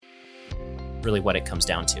really what it comes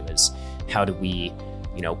down to is how do we,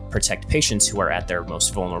 protect patients who are at their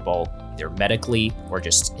most vulnerable, either medically or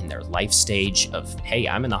just in their life stage of, hey,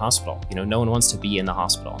 I'm in the hospital. No one wants to be in the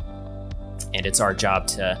hospital. And it's our job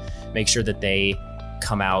to make sure that they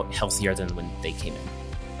come out healthier than when they came in.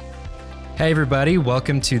 Hey everybody,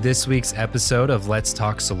 welcome to this week's episode of Let's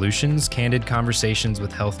Talk Solutions, candid conversations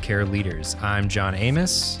with healthcare leaders. I'm John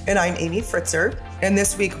Amos. And I'm Amy Fritzer. And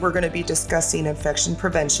this week we're going to be discussing infection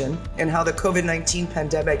prevention and how the COVID-19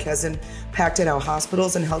 pandemic has impacted how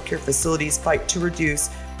hospitals and healthcare facilities fight to reduce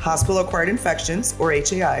hospital-acquired infections, or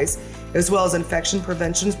HAIs, as well as infection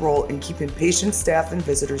prevention's role in keeping patients, staff, and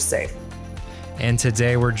visitors safe. And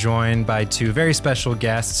today we're joined by two very special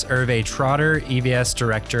guests, Hervé Trotter, EVS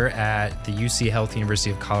Director at the UC Health University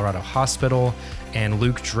of Colorado Hospital, and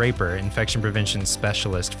Luke Draper, Infection Prevention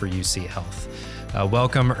Specialist for UC Health.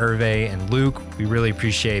 Welcome, Hervé and Luke. We really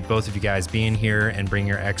appreciate both of you guys being here and bringing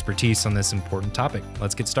your expertise on this important topic.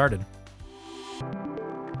 Let's get started.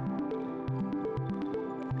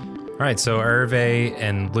 All right, so Hervé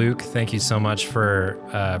and Luke, thank you so much for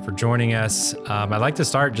joining us. I'd like to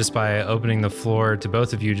start just by opening the floor to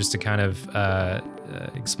both of you just to kind of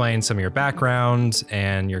explain some of your background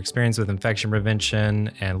and your experience with infection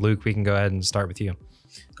prevention. And Luke, we can go ahead and start with you.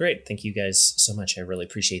 Great. Thank you guys so much. I really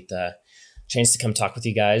appreciate the chance to come talk with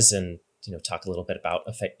you guys and talk a little bit about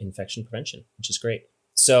infection prevention, which is great.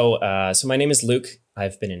 So my name is Luke.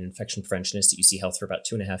 I've been an infection preventionist at UC Health for about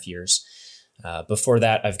 2.5 years. Before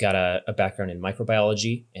that, I've got a background in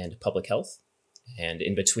microbiology and public health. And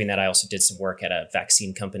in between that, I also did some work at a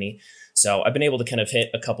vaccine company. So I've been able to kind of hit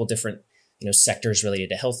a couple different, sectors related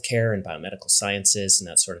to healthcare and biomedical sciences and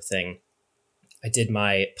that sort of thing. I did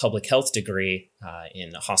my public health degree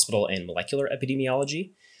in hospital and molecular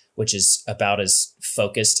epidemiology, which is about as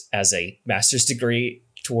focused as a master's degree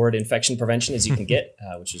toward infection prevention as you can get,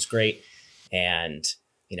 which was great. And,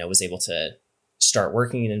 was able to start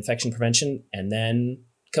working in infection prevention, and then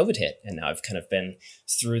COVID hit. And now I've kind of been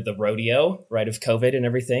through the rodeo, right, of COVID and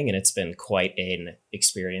everything. And it's been quite an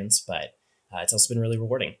experience, but it's also been really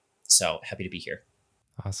rewarding. So happy to be here.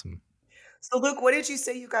 Awesome. So Luke, what did you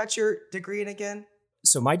say you got your degree in again?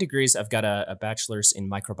 So my degrees, I've got a bachelor's in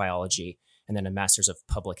microbiology and then a master's of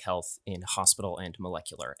public health in hospital and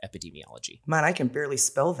molecular epidemiology. Man, I can barely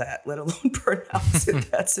spell that, let alone pronounce it.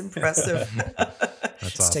 That's impressive.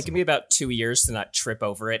 That's It's taken me about 2 years to not trip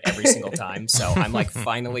over it every single time. So I'm like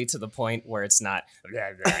finally to the point where it's not.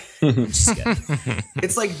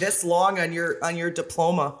 It's like this long on your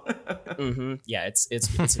diploma. Mm-hmm. Yeah, it's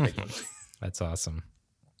a big one. That's awesome.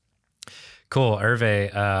 Cool.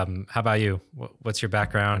 Hervé, how about you? What's your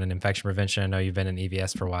background in infection prevention? I know you've been in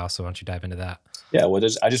EVS for a while, so why don't you dive into that? Yeah, well,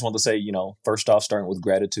 I just want to say, first off, starting with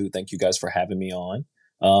gratitude, thank you guys for having me on.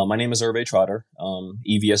 My name is Hervé Trotter,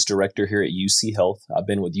 EVS Director here at UC Health. I've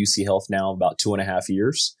been with UC Health now about 2.5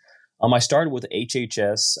 years. I started with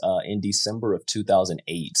HHS in December of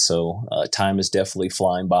 2008, so time is definitely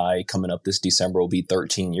flying by. Coming up this December will be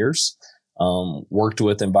 13 years. Worked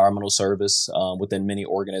with environmental service within many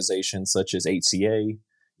organizations such as HCA,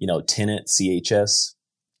 Tenet, CHS,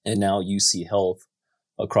 and now UC Health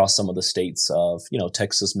across some of the states of,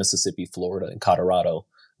 Texas, Mississippi, Florida, and Colorado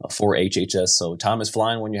for HHS. So time is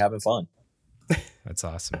flying when you're having fun. That's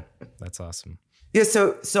awesome. That's awesome. Yeah.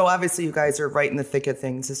 So obviously you guys are right in the thick of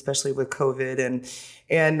things, especially with COVID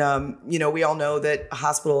and we all know that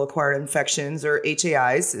hospital acquired infections, or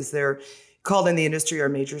HAIs, as they're called in the industry, are a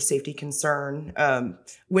major safety concern.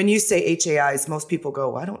 When you say HAIs, most people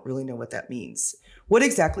go, I don't really know what that means. What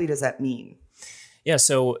exactly does that mean? Yeah,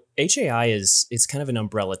 so HAI it's kind of an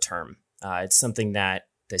umbrella term. It's something that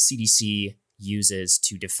the CDC uses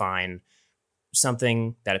to define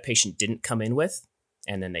something that a patient didn't come in with,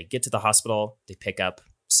 and then they get to the hospital, they pick up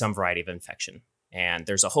some variety of infection. And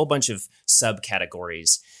there's a whole bunch of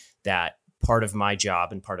subcategories that part of my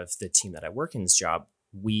job and part of the team that I work in this job,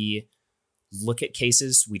 we look at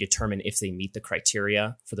cases, we determine if they meet the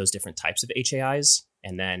criteria for those different types of HAIs,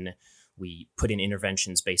 and then we put in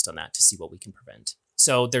interventions based on that to see what we can prevent.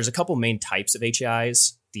 So there's a couple main types of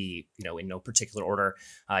HAIs. In no particular order,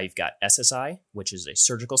 you've got SSI, which is a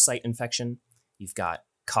surgical site infection. You've got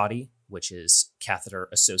CAUTI, which is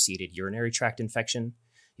catheter-associated urinary tract infection.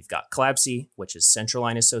 You've got CLABSI, which is central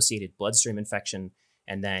line-associated bloodstream infection.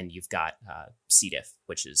 And then you've got C. diff,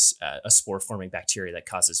 which is a spore-forming bacteria that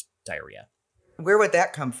causes diarrhea. Where would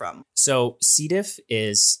that come from? So C. diff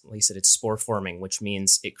is, like I said, it's spore forming, which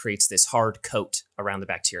means it creates this hard coat around the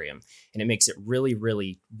bacterium, and it makes it really,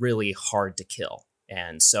 really, really hard to kill.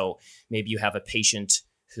 And so maybe you have a patient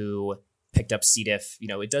who picked up C. diff. You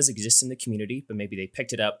know, it does exist in the community, but maybe they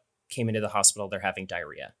picked it up, came into the hospital, they're having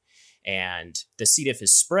diarrhea. And the C. diff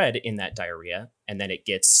is spread in that diarrhea, and then it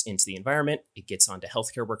gets into the environment, it gets onto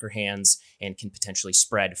healthcare worker hands, and can potentially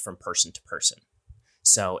spread from person to person.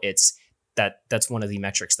 So that's one of the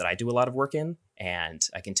metrics that I do a lot of work in, and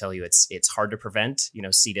I can tell you it's hard to prevent.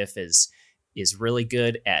 C. diff is really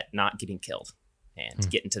good at not getting killed and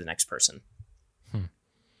getting to the next person.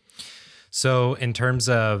 So in terms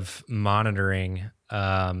of monitoring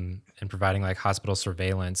and providing like hospital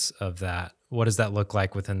surveillance of that, what does that look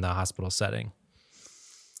like within the hospital setting?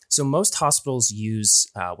 So most hospitals use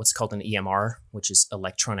what's called an EMR, which is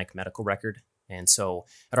electronic medical record. And so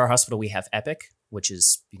at our hospital, we have Epic, which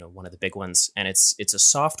is one of the big ones. And it's a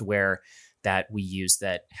software that we use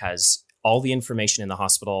that has all the information in the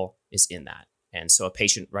hospital is in that. And so a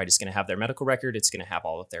patient, right, is going to have their medical record. It's going to have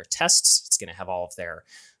all of their tests. It's going to have all of their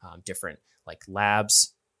different like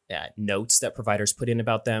labs, notes that providers put in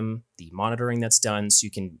about them, the monitoring that's done. So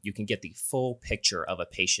you can get the full picture of a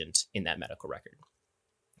patient in that medical record.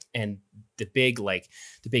 And the big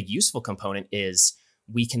useful component is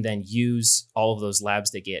we can then use all of those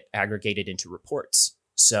labs that get aggregated into reports.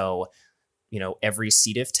 So, every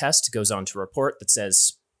C. diff test goes on to a report that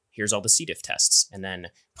says, here's all the C. diff tests. And then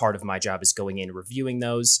part of my job is going in, reviewing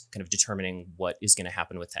those, kind of determining what is going to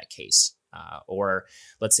happen with that case. Or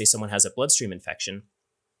let's say someone has a bloodstream infection.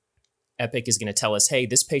 Epic is going to tell us, hey,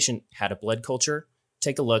 this patient had a blood culture.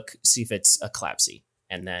 Take a look, see if it's a CLABSI.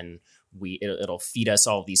 And then it'll feed us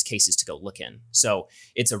all of these cases to go look in. So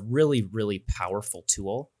it's a really, really powerful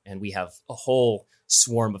tool. And we have a whole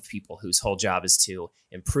swarm of people whose whole job is to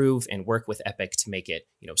improve and work with Epic to make it,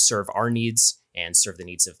 serve our needs and serve the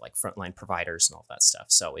needs of like frontline providers and all that stuff.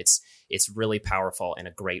 So it's really powerful and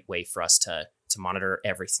a great way for us to monitor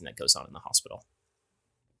everything that goes on in the hospital.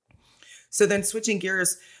 So then switching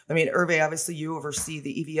gears, Hervé, obviously you oversee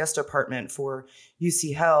the EVS department for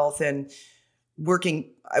UC Health and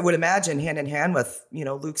working, I would imagine, hand in hand with,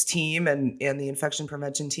 Luke's team and the infection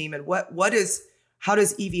prevention team. And how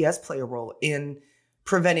does EVS play a role in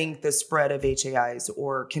preventing the spread of HAIs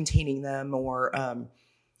or containing them, or,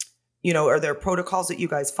 are there protocols that you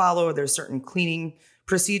guys follow? Are there certain cleaning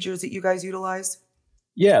procedures that you guys utilize?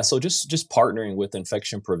 Yeah, so just partnering with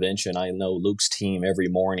infection prevention, I know Luke's team, every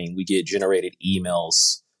morning we get generated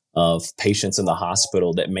emails of patients in the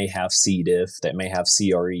hospital that may have C. diff, that may have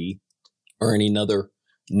CRE, or any other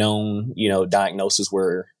known, diagnosis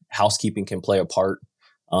where housekeeping can play a part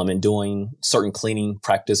in doing certain cleaning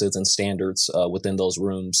practices and standards within those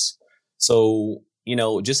rooms. So,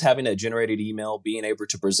 just having that generated email, being able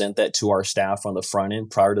to present that to our staff on the front end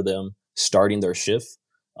prior to them starting their shift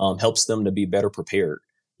helps them to be better prepared.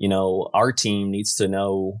 Our team needs to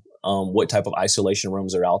know what type of isolation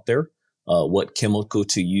rooms are out there, what chemical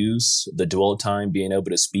to use, the dwell time, being able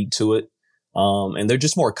to speak to it. And they're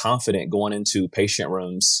just more confident going into patient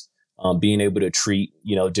rooms, being able to treat,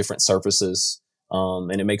 different surfaces.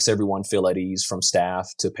 And it makes everyone feel at ease, from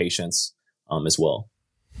staff to patients as well.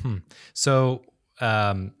 So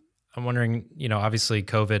I'm wondering, obviously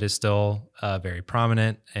COVID is still very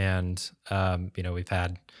prominent, and, we've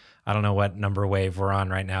had, I don't know what number wave we're on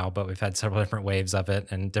right now, but we've had several different waves of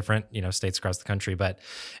it in different, states across the country. But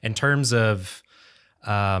in terms of,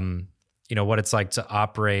 what it's like to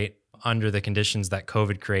operate under the conditions that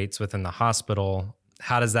COVID creates within the hospital,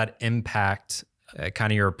 how does that impact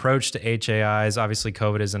kind of your approach to HAIs? Obviously,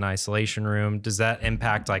 COVID is an isolation room. Does that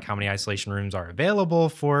impact like how many isolation rooms are available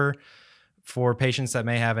for patients that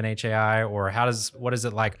may have an HAI, or what is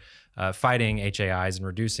it like fighting HAIs and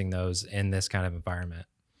reducing those in this kind of environment?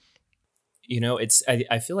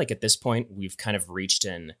 I feel like at this point we've kind of reached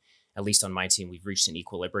at least on my team, we've reached an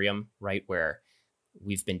equilibrium, right? Where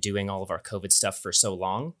we've been doing all of our COVID stuff for so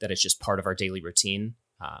long that it's just part of our daily routine.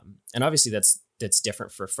 And obviously that's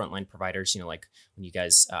different for frontline providers. Like when you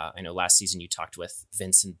guys, I know last season you talked with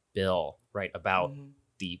Vince and Bill, right, about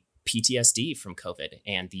the PTSD from COVID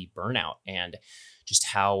and the burnout and just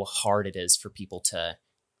how hard it is for people to,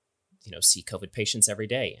 see COVID patients every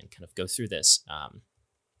day and kind of go through this.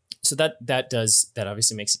 So that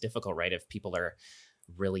obviously makes it difficult, right? If people are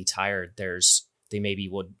really tired, they maybe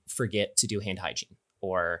would forget to do hand hygiene,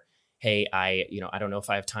 or, hey, I don't know if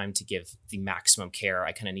I have time to give the maximum care.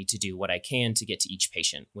 I kind of need to do what I can to get to each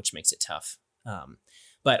patient, which makes it tough.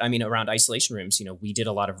 But around isolation rooms, we did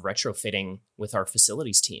a lot of retrofitting with our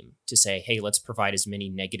facilities team to say, hey, let's provide as many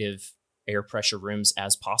negative air pressure rooms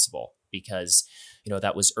as possible, because,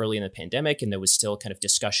 that was early in the pandemic and there was still kind of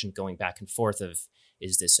discussion going back and forth of,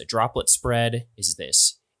 is this a droplet spread? Is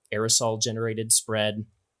this aerosol generated spread?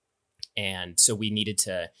 And so we needed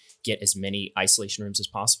to get as many isolation rooms as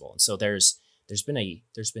possible. And so there's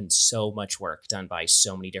there's been so much work done by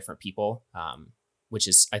so many different people, which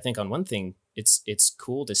is, I think, on one thing, it's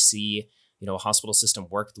cool to see, a hospital system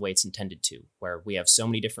work the way it's intended to, where we have so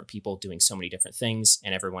many different people doing so many different things,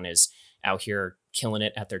 and everyone is out here killing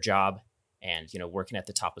it at their job and, working at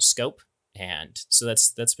the top of scope. And so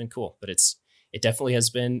that's been cool, but it definitely it's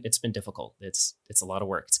been difficult. It's a lot of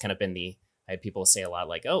work. It's kind of been I had people say a lot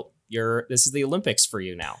like, oh, this is the Olympics for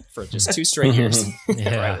you now for just 2 straight years.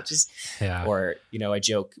 Yeah. Right? Or, I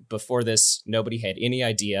joke, before this, nobody had any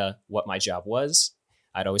idea what my job was.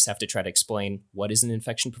 I'd always have to try to explain what is an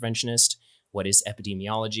infection preventionist, what is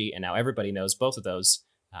epidemiology. And now everybody knows both of those,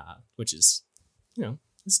 which is,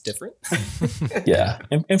 it's different. Yeah.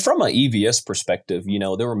 And from an EVS perspective,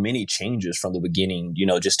 there were many changes from the beginning,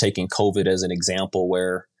 just taking COVID as an example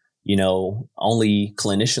where, only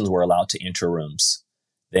clinicians were allowed to enter rooms.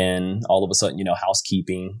 Then all of a sudden,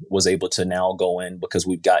 housekeeping was able to now go in because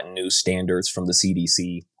we've gotten new standards from the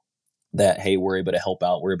CDC that, hey, we're able to help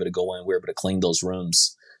out. We're able to go in. We're able to clean those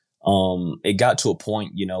rooms. It got to a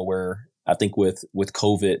point, where I think with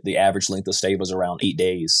COVID, the average length of stay was around 8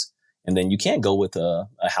 days. And then you can't go with a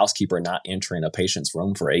housekeeper not entering a patient's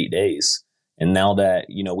room for 8 days. And now that,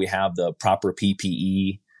 we have the proper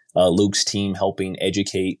PPE, Luke's team helping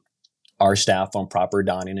educate our staff on proper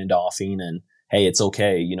donning and doffing, and hey, it's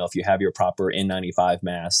okay. If you have your proper N95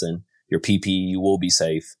 mask and your PPE, you will be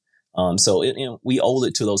safe. So we owe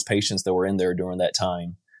it to those patients that were in there during that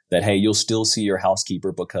time that, hey, you'll still see your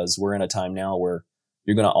housekeeper, because we're in a time now where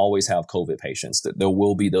you're going to always have COVID patients. There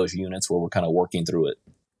will be those units where we're kind of working through it.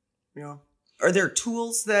 Yeah. Are there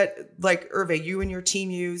tools that, like, Hervé, you and your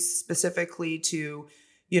team use specifically to,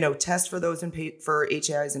 test for those for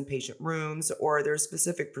HAIs in patient rooms, or are there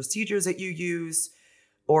specific procedures that you use,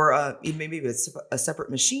 or maybe a separate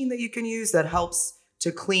machine that you can use that helps to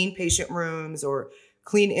clean patient rooms or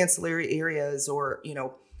clean ancillary areas, or,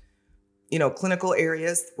 clinical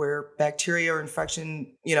areas where bacteria or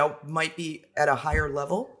infection, might be at a higher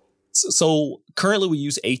level? So currently we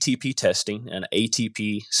use ATP testing, and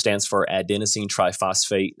ATP stands for adenosine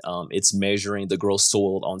triphosphate. It's measuring the gross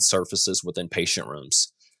soil on surfaces within patient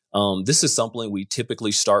rooms. This is something we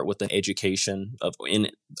typically start with in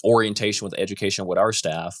orientation with education with our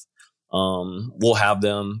staff. We'll have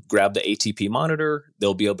them grab the ATP monitor.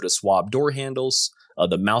 They'll be able to swab door handles,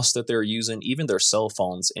 the mouse that they're using, even their cell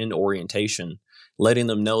phones in orientation, letting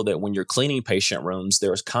them know that when you're cleaning patient rooms,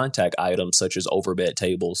 there's contact items such as overbed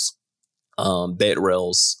tables, bed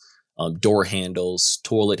rails, door handles,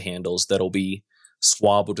 toilet handles that'll be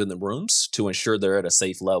swabbed within the rooms to ensure they're at a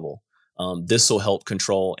safe level. This will help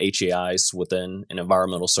control HAIs within an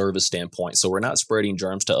environmental service standpoint, so we're not spreading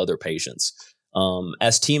germs to other patients.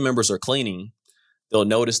 As team members are cleaning, they'll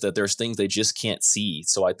notice that there's things they just can't see.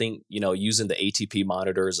 So I think, using the ATP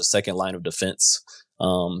monitor is a second line of defense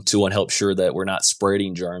to help sure that we're not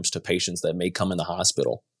spreading germs to patients that may come in the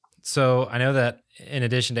hospital. So I know that in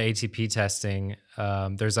addition to ATP testing,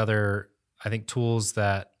 there's other, I think, tools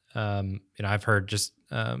that, I've heard just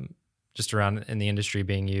around in the industry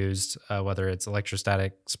being used, whether it's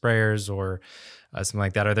electrostatic sprayers or something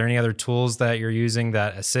like that. Are there any other tools that you're using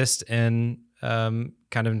that assist in kind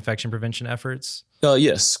of infection prevention efforts?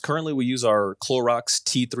 Yes. Currently, we use our Clorox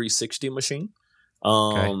T360 machine.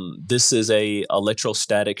 Okay. This is a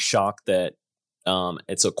electrostatic shock that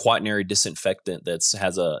it's a quaternary disinfectant it's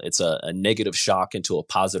a negative shock into a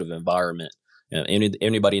positive environment.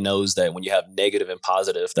 Anybody knows that when you have negative and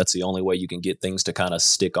positive, that's the only way you can get things to kind of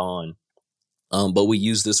stick on. But we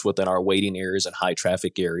use this within our waiting areas and high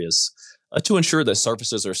traffic areas to ensure that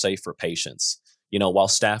surfaces are safe for patients. While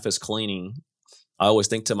staff is cleaning, I always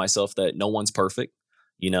think to myself that no one's perfect.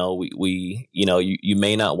 You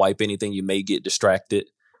may not wipe anything, you may get distracted.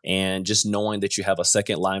 And just knowing that you have a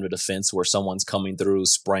second line of defense where someone's coming through,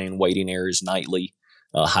 spraying waiting areas nightly,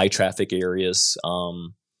 high traffic areas,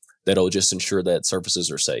 that'll just ensure that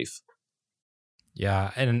surfaces are safe.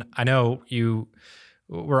 Yeah. And I know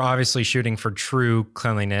we're obviously shooting for true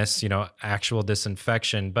cleanliness, actual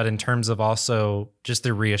disinfection, but in terms of also just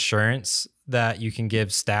the reassurance that you can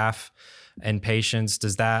give staff and patients,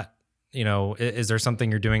 does that, is there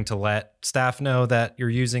something you're doing to let staff know that you're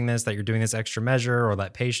using this, that you're doing this extra measure, or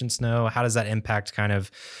let patients know? How does that impact kind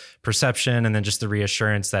of perception and then just the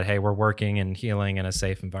reassurance that, hey, we're working and healing in a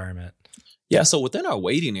safe environment? Yeah, so within our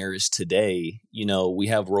waiting areas today, we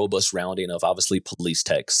have robust rounding of obviously police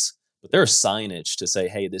techs, but there's signage to say,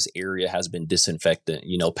 hey, this area has been disinfected.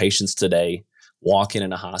 Patients today walking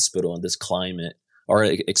in a hospital in this climate are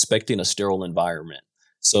expecting a sterile environment.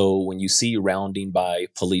 So when you see rounding by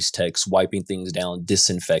police techs, wiping things down,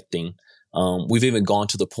 disinfecting, we've even gone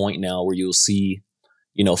to the point now where you'll see,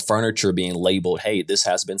 furniture being labeled, hey, this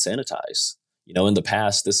has been sanitized. In the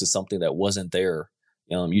past, this is something that wasn't there.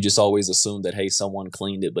 You just always assume that, hey, someone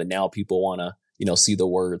cleaned it, but now people want to, see the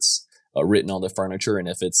words written on the furniture. And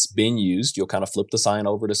if it's been used, you'll kind of flip the sign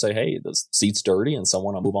over to say, hey, the seat's dirty, and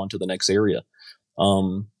someone will move on to the next area.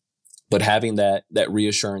 But having that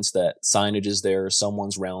reassurance that signage is there,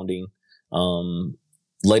 someone's rounding,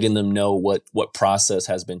 letting them know what process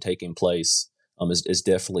has been taking place is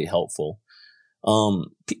definitely helpful.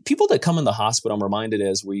 People that come in the hospital, I'm reminded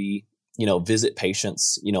as we, visit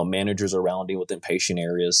patients, managers are rounding within patient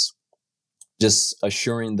areas, just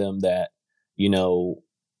assuring them that,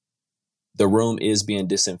 the room is being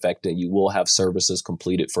disinfected. You will have services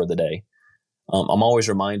completed for the day. I'm always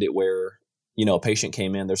reminded where, a patient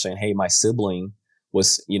came in, they're saying, hey, my sibling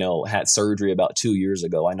was, had surgery about 2 years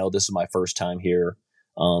ago. I know this is my first time here.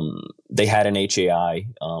 They had an HAI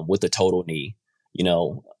with a total knee.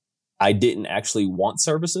 I didn't actually want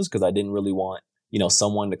services because I didn't really want,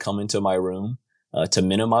 someone to come into my room to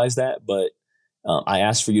minimize that. But I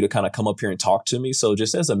asked for you to kind of come up here and talk to me. So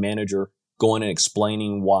just as a manager, going and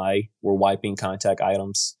explaining why we're wiping contact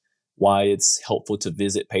items, why it's helpful to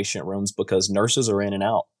visit patient rooms, because nurses are in and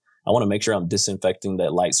out. I want to make sure I'm disinfecting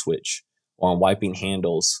that light switch or I'm wiping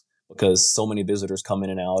handles, because so many visitors come in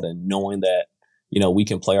and out, and knowing that, we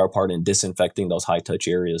can play our part in disinfecting those high touch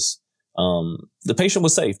areas. The patient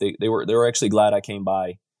was safe. They were actually glad I came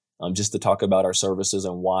by just to talk about our services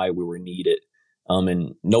and why we were needed.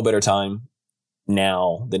 And no better time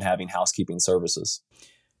now than having housekeeping services.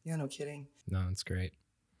 Yeah, no kidding. No, that's great.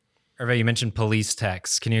 Hervé, you mentioned police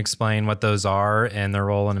techs. Can you explain what those are and their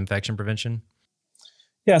role in infection prevention?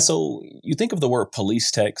 Yeah, so you think of the word police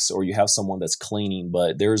techs, or you have someone that's cleaning,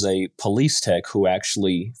 but there's a police tech who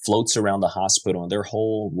actually floats around the hospital, and their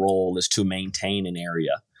whole role is to maintain an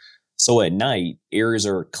area. So at night, areas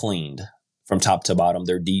are cleaned from top to bottom.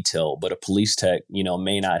 They're detailed, but a police tech,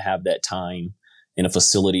 may not have that time in a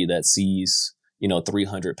facility that sees,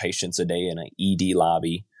 300 patients a day in an ED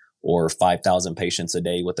lobby, or 5,000 patients a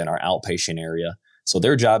day within our outpatient area. So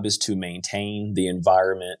their job is to maintain the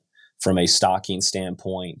environment from a stocking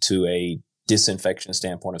standpoint to a disinfection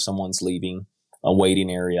standpoint. If someone's leaving a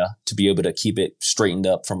waiting area, to be able to keep it straightened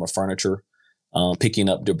up from a furniture, picking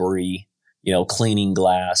up debris, cleaning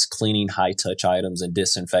glass, cleaning high touch items, and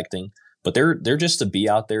disinfecting. But they're just to be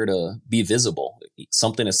out there to be visible.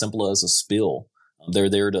 Something as simple as a spill, they're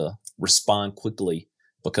there to respond quickly,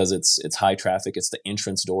 because it's high traffic. It's the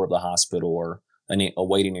entrance door of the hospital, or a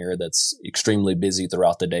waiting area that's extremely busy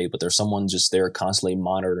throughout the day. But there's someone just there constantly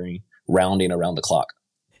monitoring, rounding around the clock.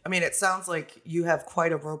 I mean, it sounds like you have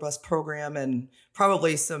quite a robust program, and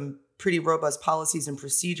probably some pretty robust policies and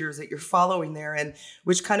procedures that you're following there, and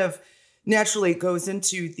which kind of naturally goes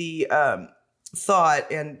into the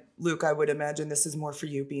thought. And Luke, I would imagine this is more for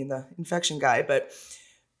you being the infection guy, but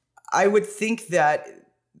I would think that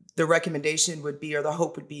the recommendation would be, or the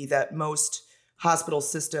hope would be, that most hospital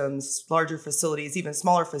systems, larger facilities, even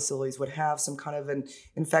smaller facilities, would have some kind of an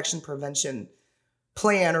infection prevention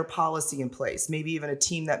plan or policy in place, maybe even a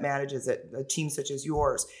team that manages it, a team such as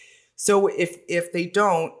yours. So if they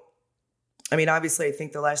don't, I mean, obviously, I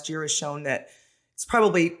think the last year has shown that it's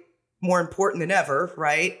probably more important than ever,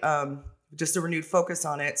 right? Just a renewed focus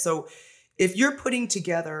on it. So if you're putting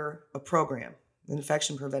together a program, an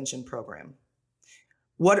infection prevention program,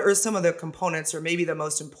 what are some of the components, or maybe the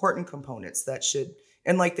most important components that should,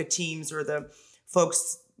 and like the teams or the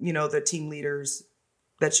folks, the team leaders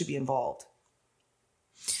that should be involved?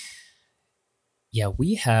 Yeah,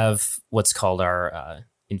 we have what's called our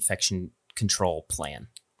infection control plan,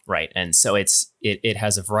 right? And so it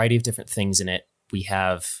has a variety of different things in it. We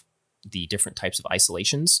have the different types of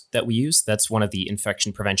isolations that we use. That's one of the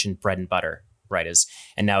infection prevention bread and butter, right?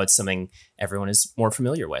 And now it's something everyone is more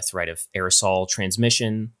familiar with, right? Of aerosol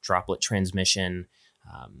transmission, droplet transmission.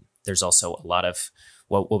 There's also a lot of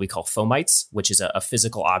what we call fomites, which is a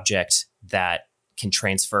physical object that can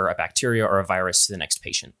transfer a bacteria or a virus to the next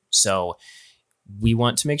patient. So we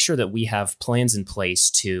want to make sure that we have plans in place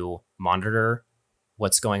to monitor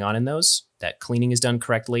what's going on in those, that cleaning is done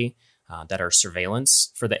correctly, that our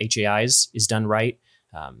surveillance for the HAIs is done right.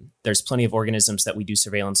 There's plenty of organisms that we do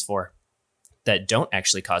surveillance for that don't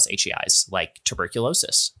actually cause HAIs, like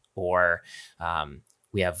tuberculosis, or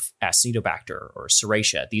we have Acinetobacter or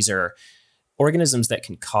Serratia. These are organisms that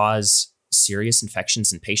can cause serious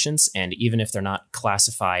infections in patients. And even if they're not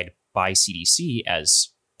classified by CDC as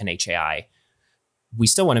an HAI, we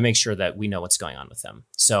still want to make sure that we know what's going on with them.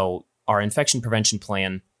 So our infection prevention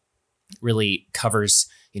plan really covers,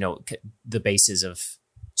 the bases of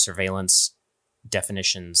surveillance,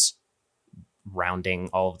 definitions, rounding,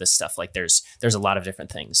 all of this stuff. Like there's a lot of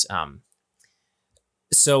different things.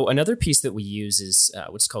 So another piece that we use is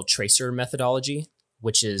what's called tracer methodology,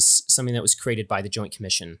 which is something that was created by the Joint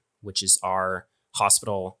Commission, which is our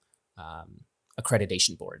hospital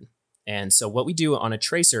accreditation board. And so what we do on a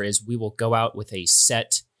tracer is we will go out with a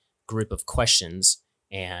set group of questions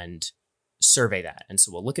and survey that. And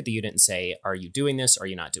so we'll look at the unit and say, are you doing this? Are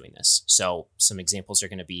you not doing this? So some examples are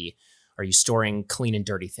going to be, are you storing clean and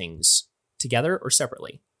dirty things together or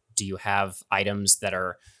separately? Do you have items that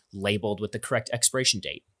are labeled with the correct expiration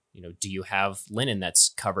date? Do you have linen that's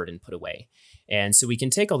covered and put away? And so we can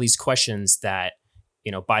take all these questions that,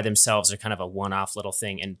 by themselves are kind of a one-off little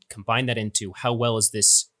thing and combine that into how well is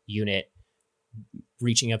this unit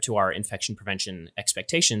reaching up to our infection prevention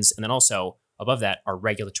expectations, and then also above that, our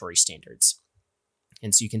regulatory standards.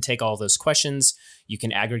 And so you can take all those questions, you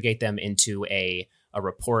can aggregate them into a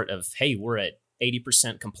report of, hey, we're at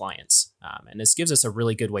 80% compliance. And this gives us a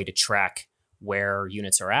really good way to track where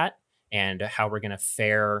units are at and how we're going to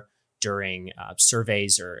fare during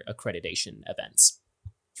surveys or accreditation events.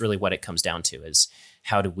 It's really what it comes down to is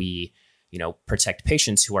how do we, protect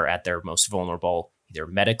patients who are at their most vulnerable, either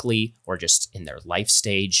medically or just in their life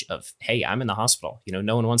stage of, hey, I'm in the hospital.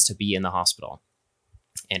 No one wants to be in the hospital.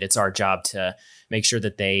 And it's our job to make sure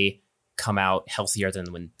that they come out healthier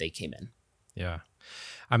than when they came in. Yeah.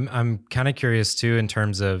 I'm kind of curious too, in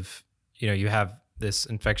terms of, you have this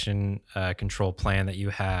infection control plan that you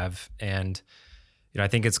have. And, I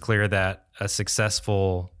think it's clear that a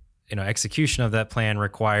successful, execution of that plan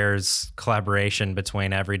requires collaboration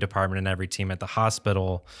between every department and every team at the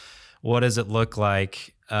hospital. What does it look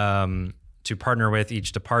like to partner with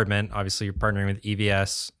each department? Obviously, you're partnering with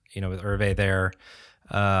EVS, with Hervé there,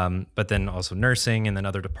 but then also nursing and then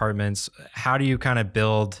other departments. How do you kind of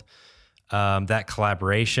build that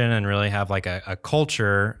collaboration and really have like a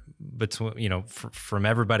culture between, from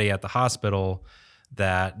everybody at the hospital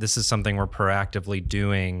that this is something we're proactively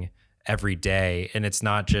doing every day, and it's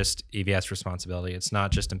not just EVS responsibility, it's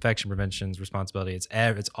not just infection prevention's responsibility,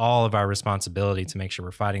 it's all of our responsibility to make sure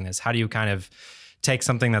we're fighting this. How do you kind of take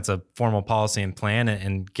something that's a formal policy and plan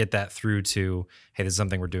and get that through to, hey, this is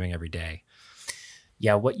something we're doing every day?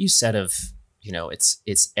 Yeah, what you said of,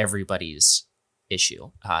 it's everybody's issue.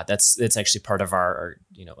 That's actually part of our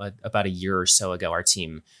about a year or so ago, our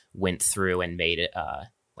team went through and made it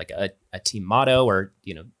like a team motto or,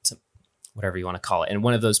 whatever you want to call it. And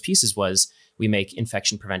one of those pieces was we make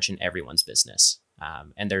infection prevention everyone's business.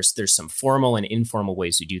 And there's some formal and informal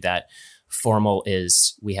ways we do that. Formal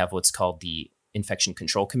is we have what's called the Infection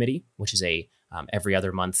Control Committee, which is a every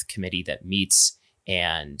other month committee that meets,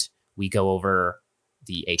 and we go over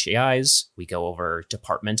the HAIs, we go over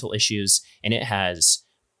departmental issues, and it has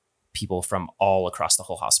people from all across the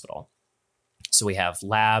whole hospital. So we have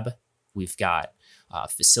lab, we've got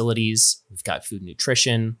facilities, we've got food and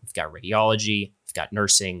nutrition, we've got radiology, we've got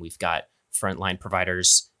nursing, we've got frontline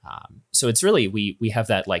providers. So it's really, we have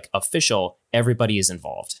that like official, everybody is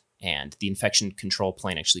involved. And the infection control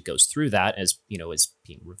plan actually goes through that as, is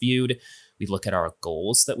being reviewed. We look at our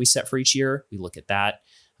goals that we set for each year. We look at that.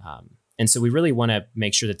 And so we really want to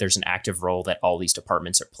make sure that there's an active role that all these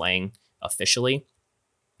departments are playing officially.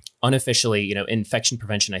 Unofficially, infection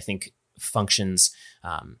prevention, I think, functions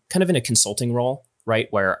kind of in a consulting role, right?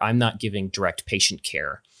 Where I'm not giving direct patient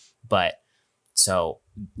care, but so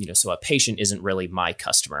a patient isn't really my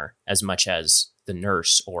customer as much as the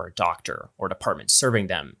nurse or doctor or department serving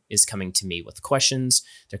them is coming to me with questions.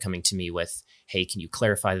 They're coming to me with, hey, can you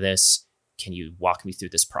clarify this? Can you walk me through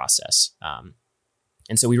this process?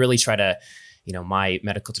 And so we really try to, my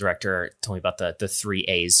medical director told me about the 3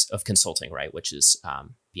 A's of consulting, right? Which is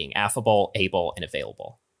being affable, able, and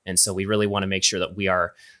available. And so we really want to make sure that we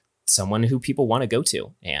are someone who people want to go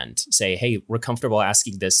to and say, hey, we're comfortable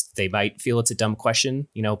asking this. They might feel it's a dumb question,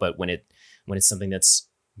 but when it's something that's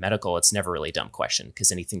medical, it's never really a dumb question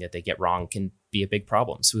because anything that they get wrong can be a big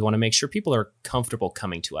problem. So we want to make sure people are comfortable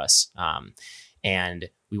coming to us. And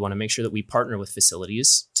we want to make sure that we partner with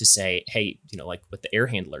facilities to say, hey, like with the air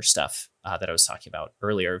handler stuff that I was talking about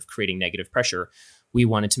earlier of creating negative pressure, we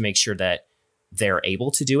wanted to make sure that they're able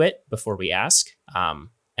to do it before we ask.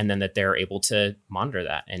 And then that they're able to monitor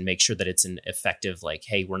that and make sure that it's an effective, like,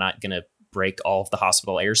 hey, we're not going to break all of the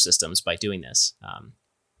hospital air systems by doing this.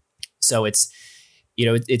 So it's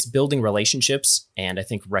building relationships. And I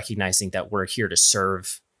think recognizing that we're here to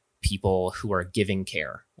serve people who are giving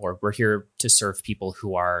care, or we're here to serve people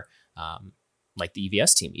who are like the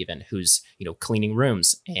EVS team, even who's, cleaning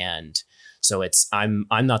rooms. And so I'm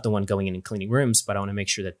not the one going in and cleaning rooms, but I want to make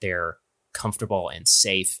sure that they're comfortable and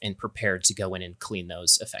safe and prepared to go in and clean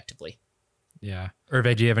those effectively. Yeah.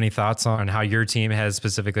 Hervé, do you have any thoughts on how your team has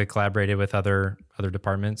specifically collaborated with other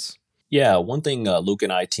departments? Yeah, one thing Luke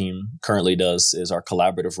and I team currently does is our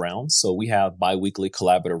collaborative rounds. So we have biweekly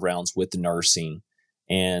collaborative rounds with nursing,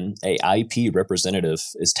 and a IP representative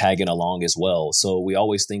is tagging along as well. So we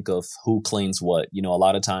always think of who cleans what. A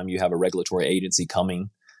lot of time you have a regulatory agency coming,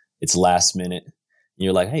 it's last minute, and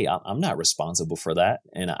you're like, hey, I'm not responsible for that.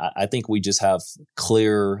 And I think we just have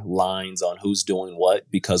clear lines on who's doing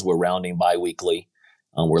what because we're rounding biweekly.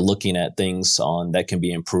 We're looking at things that can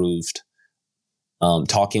be improved.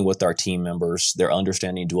 Talking with our team members, their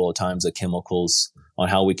understanding dwell times of chemicals on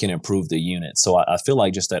how we can improve the unit. So I feel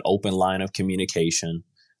like just that open line of communication,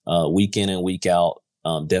 week in and week out,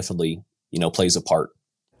 definitely, plays a part.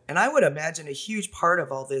 And I would imagine a huge part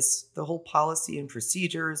of all this, the whole policy and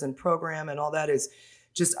procedures and program and all that is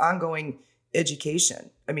just ongoing education.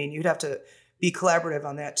 I mean, you'd have to be collaborative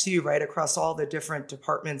on that too, right? Across all the different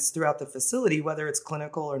departments throughout the facility, whether it's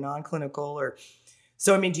clinical or non-clinical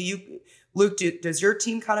so, I mean, Luke, does your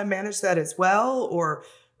team kind of manage that as well? Or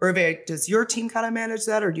Hervé, does your team kind of manage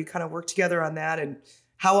that? Or do you kind of work together on that? And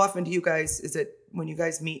how often do you guys, is it when you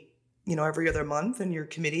guys meet, every other month in your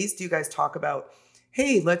committees, do you guys talk about,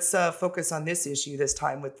 hey, let's focus on this issue this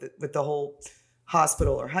time with the whole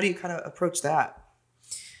hospital? Or how do you kind of approach that?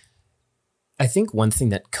 I think one thing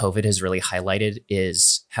that COVID has really highlighted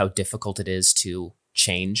is how difficult it is to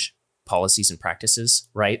change policies and practices,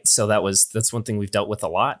 right? So that's one thing we've dealt with a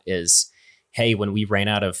lot is, hey, when we ran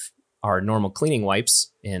out of our normal cleaning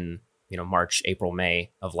wipes in, March, April,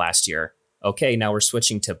 May of last year, okay, now we're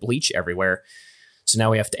switching to bleach everywhere. So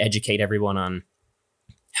now we have to educate everyone on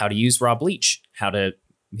how to use raw bleach, how to,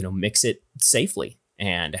 mix it safely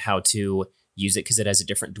and how to use it because it has a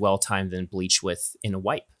different dwell time than bleach in a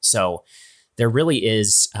wipe. So there really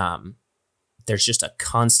is, there's just a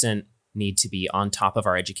constant need to be on top of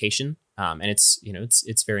our education. And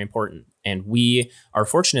it's very important. And we are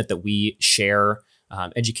fortunate that we share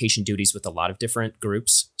education duties with a lot of different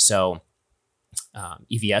groups. So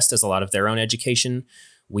EVS does a lot of their own education.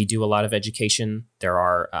 We do a lot of education. There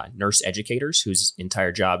are nurse educators whose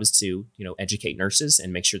entire job is to, educate nurses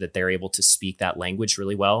and make sure that they're able to speak that language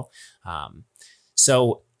really well.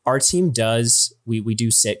 So our team we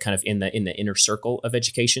do sit kind of in the inner circle of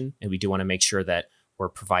education, and we do want to make sure that we're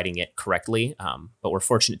providing it correctly. But we're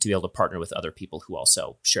fortunate to be able to partner with other people who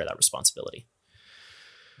also share that responsibility.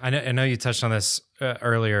 I know you touched on this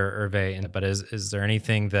earlier, Hervé, but is there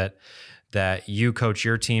anything that you coach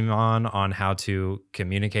your team on how to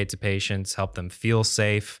communicate to patients, help them feel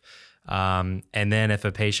safe? And then if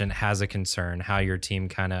a patient has a concern, how your team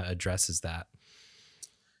kind of addresses that?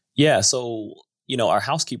 Yeah. So, our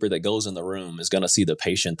housekeeper that goes in the room is going to see the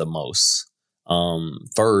patient the most.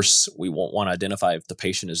 First, we want to identify if the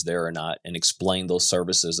patient is there or not and explain those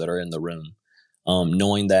services that are in the room.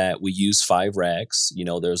 Knowing that we use 5 rags,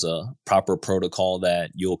 there's a proper protocol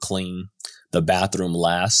that you'll clean the bathroom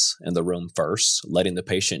last and the room first, letting the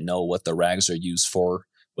patient know what the rags are used for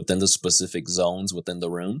within the specific zones within the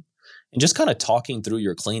room, and just kind of talking through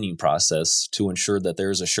your cleaning process to ensure that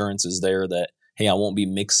there's assurances there that, hey, I won't be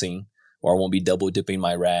mixing or I won't be double dipping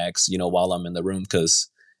my rags, while I'm in the room, because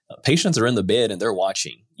patients are in the bed and they're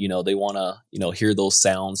watching. They want to, hear those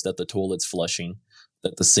sounds that the toilet's flushing,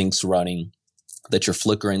 that the sink's running, that you're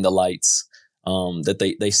flickering the lights,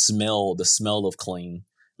 that they smell the smell of clean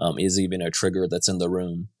is even a trigger that's in the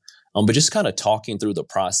room. But just kind of talking through the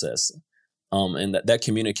process. And that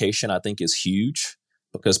communication, I think, is huge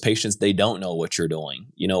because patients, they don't know what you're doing.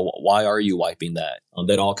 Why are you wiping that?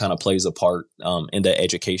 That all kind of plays a part in the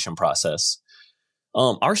education process.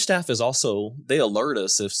 Our staff is also, they alert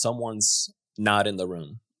us if someone's not in the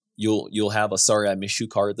room. You'll have a sorry I miss you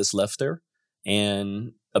card that's left there,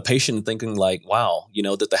 and a patient thinking like, wow,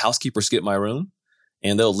 did the housekeeper skip my room?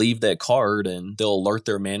 And they'll leave that card and they'll alert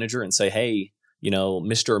their manager and say, hey,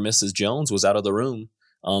 Mr. or Mrs. Jones was out of the room.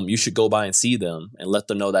 You should go by and see them and let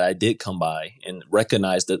them know that I did come by and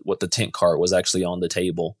recognize that what the tent cart was actually on the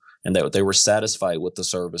table and that they were satisfied with the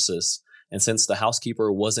services. And since the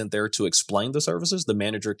housekeeper wasn't there to explain the services, the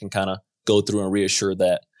manager can kind of go through and reassure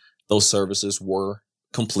that those services were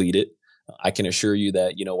completed. I can assure you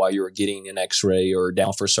that, while you were getting an x-ray or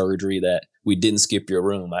down for surgery, that we didn't skip your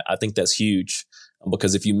room. I think that's huge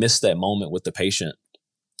because if you miss that moment with the patient,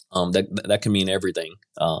 that can mean everything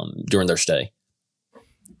during their stay.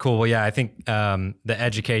 Cool. Well, yeah, I think the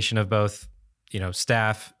education of both,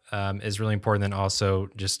 staff is really important. And also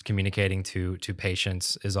just communicating to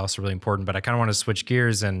patients is also really important. But I kind of want to switch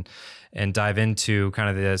gears and dive into kind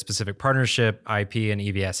of the specific partnership IP and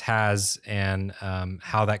EVS has, and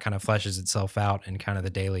how that kind of fleshes itself out in kind of the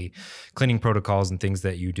daily cleaning protocols and things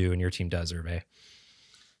that you do and your team does, Hervé.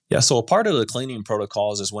 Yeah, so a part of the cleaning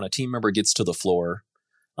protocols is when a team member gets to the floor,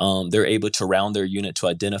 they're able to round their unit to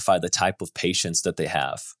identify the type of patients that they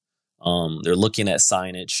have. They're looking at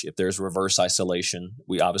signage. If there's reverse isolation,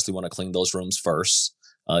 we obviously want to clean those rooms first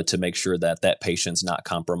to make sure that that patient's not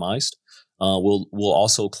compromised. We'll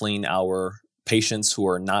also clean our patients who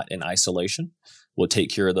are not in isolation. We'll take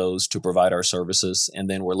care of those to provide our services. And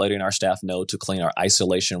then we're letting our staff know to clean our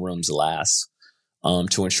isolation rooms last,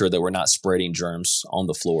 to ensure that we're not spreading germs on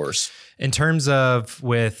the floors. In terms of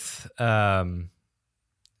with COVID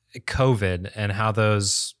and how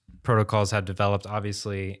those protocols have developed,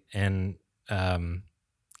 obviously, and kind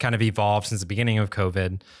of evolved since the beginning of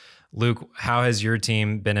COVID, Luke, how has your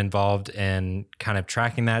team been involved in kind of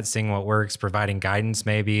tracking that, seeing what works, providing guidance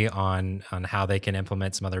maybe on how they can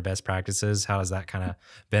implement some other best practices? How has that kind of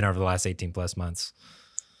been over the last 18 plus months?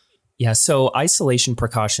 Yeah, so isolation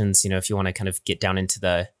precautions, if you want to kind of get down into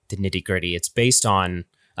the nitty gritty, it's based on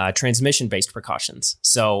transmission-based precautions.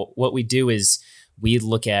 So what we do is we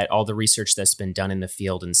look at all the research that's been done in the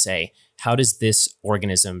field and say, how does this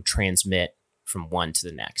organism transmit from one to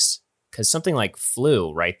the next? Because something like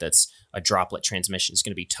flu, right, that's a droplet transmission is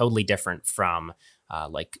going to be totally different from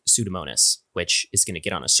like Pseudomonas, which is going to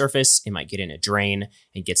get on a surface, it might get in a drain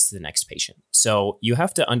and gets to the next patient. So you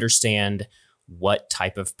have to understand what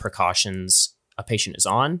type of precautions a patient is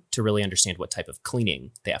on to really understand what type of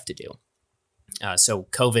cleaning they have to do. So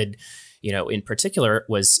COVID, in particular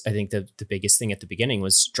was, I think the biggest thing at the beginning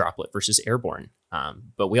was droplet versus airborne.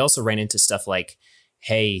 But we also ran into stuff like,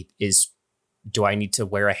 hey, do I need to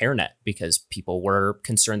wear a hairnet because people were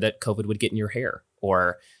concerned that COVID would get in your hair?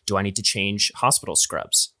 Or do I need to change hospital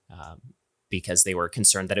scrubs because they were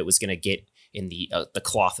concerned that it was going to get in the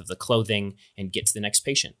cloth of the clothing and get to the next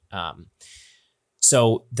patient?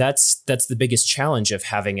 So that's the biggest challenge of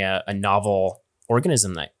having a novel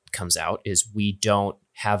organism that comes out, is we don't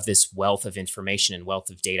have this wealth of information and wealth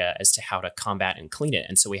of data as to how to combat and clean it.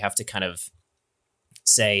 And so we have to kind of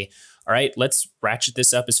say, all right, let's ratchet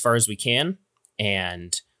this up as far as we can.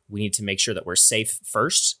 And we need to make sure that we're safe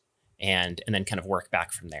first and then kind of work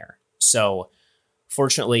back from there. So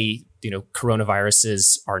fortunately,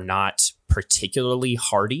 coronaviruses are not particularly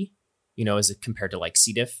hardy, as compared to like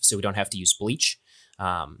C. diff. So we don't have to use bleach.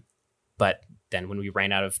 But then when we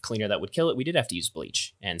ran out of cleaner that would kill it, we did have to use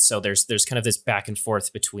bleach. And so there's kind of this back and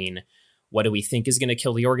forth between what do we think is going to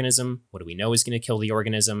kill the organism? What do we know is going to kill the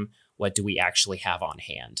organism? What do we actually have on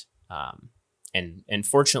hand? And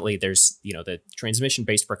fortunately, there's, the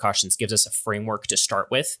transmission-based precautions gives us a framework to start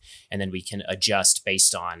with, and then we can adjust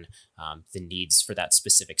based on the needs for that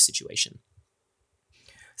specific situation.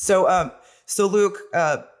 So Luke,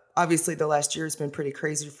 obviously the last year has been pretty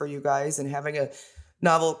crazy for you guys and having a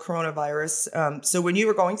novel coronavirus. So when you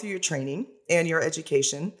were going through your training and your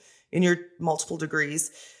education in your multiple degrees,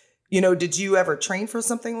 did you ever train for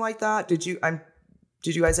something like that? Did you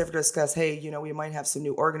guys ever discuss, hey, we might have some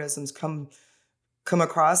new organisms come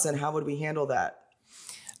across, and how would we handle that?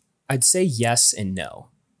 I'd say yes and no.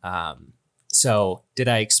 So did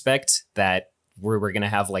I expect that we're going to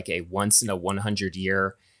have like a once in a 100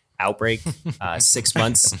 year outbreak 6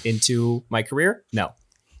 months into my career? No.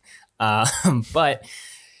 But,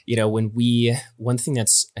 one thing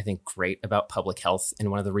that's, I think, great about public health, and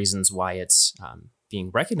one of the reasons why it's being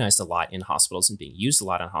recognized a lot in hospitals and being used a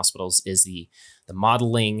lot in hospitals, is the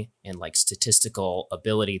modeling and like statistical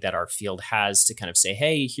ability that our field has to kind of say,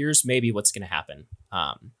 hey, here's maybe what's going to happen.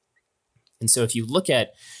 And so if you look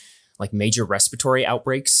at like major respiratory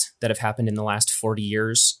outbreaks that have happened in the last 40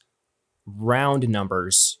 years, round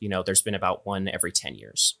numbers, there's been about one every 10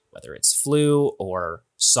 years, whether it's flu or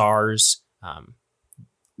SARS.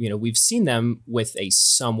 We've seen them with a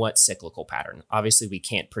somewhat cyclical pattern. Obviously, we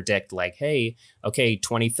can't predict like, hey, okay,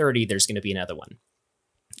 2030, there's going to be another one.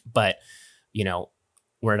 But,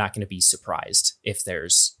 we're not going to be surprised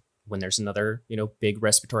when there's another, big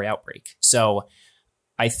respiratory outbreak. So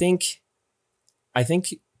I think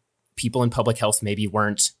people in public health maybe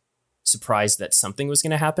weren't surprised that something was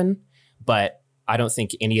going to happen, but I don't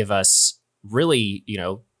think any of us really,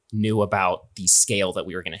 knew about the scale that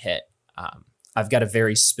we were going to hit. I've got a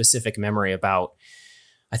very specific memory about,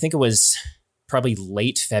 I think it was probably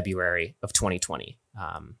late February of 2020.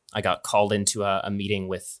 I got called into a meeting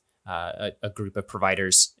with a group of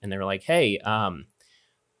providers, and they were like, hey,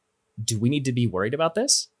 do we need to be worried about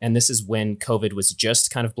this? And this is when COVID was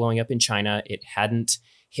just kind of blowing up in China. It hadn't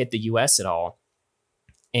hit the US at all.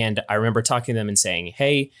 And I remember talking to them and saying,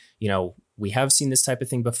 hey, we have seen this type of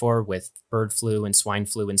thing before with bird flu and swine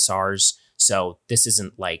flu and SARS. So this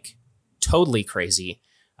isn't like totally crazy.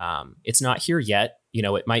 It's not here yet.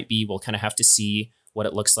 It might be, we'll kind of have to see what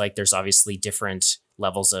it looks like. There's obviously different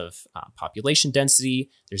levels of population density.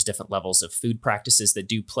 There's different levels of food practices that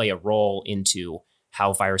do play a role into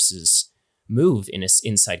how viruses move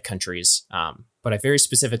inside countries. But I very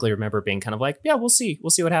specifically remember being kind of like, yeah, we'll see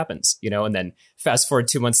what happens, and then fast forward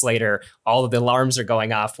 2 months later, all of the alarms are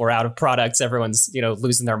going off. We're out of products. Everyone's,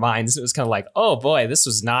 losing their minds. It was kind of like, oh boy, this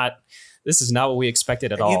is not what we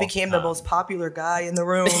expected at all. You became the most popular guy in the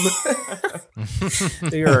room.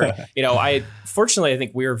 Fortunately, I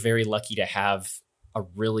think we were very lucky to have a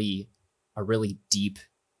really deep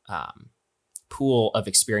pool of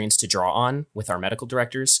experience to draw on with our medical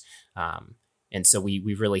directors. And so we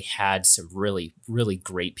really had some really, really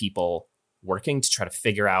great people working to try to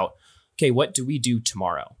figure out, okay, what do we do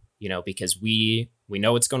tomorrow? Because we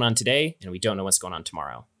know what's going on today and we don't know what's going on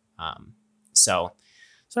tomorrow. So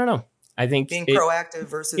I don't know. I think being proactive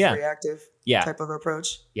versus reactive type of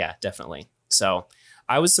approach. Yeah, definitely. So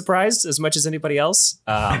I was surprised as much as anybody else.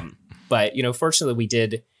 But, fortunately we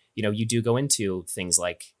did, you do go into things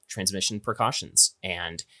like transmission precautions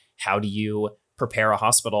and how do you prepare a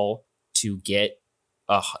hospital to get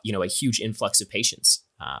a huge influx of patients.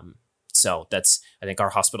 So I think our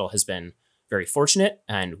hospital has been very fortunate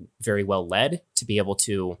and very well led to be able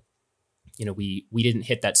to, we didn't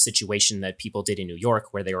hit that situation that people did in New York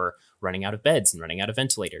where they were running out of beds and running out of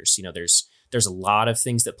ventilators. There's a lot of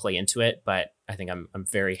things that play into it, but I think I'm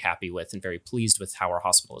very happy with and very pleased with how our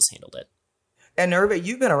hospital has handled it. And Hervé,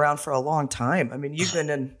 you've been around for a long time. I mean, you've been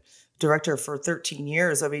a director for 13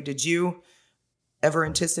 years. I mean, did you ever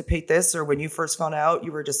anticipate this, or when you first found out,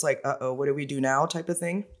 you were just like, uh-oh, what do we do now type of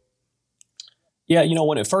thing? Yeah,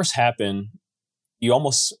 when it first happened, you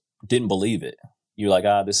almost didn't believe it. You're like,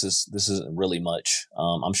 this isn't really much.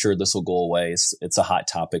 I'm sure this will go away. It's a hot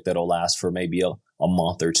topic that'll last for maybe a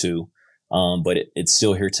month or two. But it's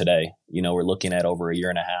still here today. We're looking at over a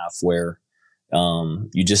year and a half where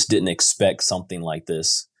you just didn't expect something like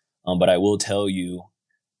this. But I will tell you,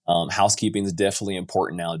 housekeeping is definitely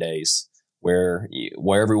important nowadays. Where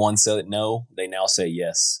everyone said no, they now say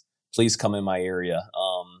yes. Please come in my area.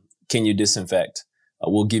 Can you disinfect?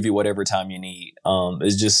 We'll give you whatever time you need.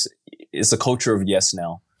 It's a culture of yes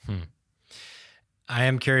now. I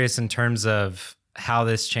am curious in terms of how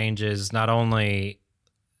this changes not only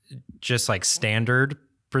just like standard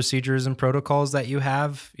procedures and protocols that you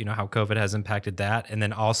have, how COVID has impacted that, and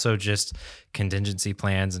then also just contingency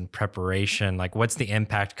plans and preparation. Like, what's the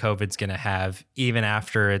impact COVID's going to have even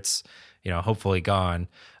after it's, hopefully gone?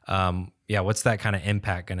 What's that kind of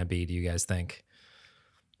impact going to be, do you guys think,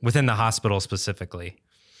 within the hospital specifically?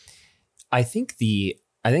 I think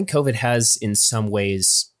COVID has in some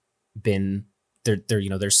ways been there,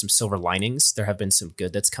 there's some silver linings. There have been some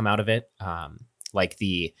good that's come out of it.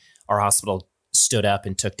 Our hospital stood up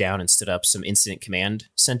some incident command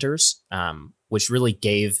centers, which really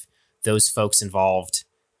gave those folks involved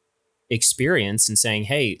experience in saying,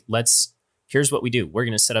 hey, here's what we do. We're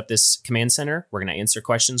going to set up this command center. We're going to answer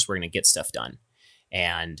questions. We're going to get stuff done.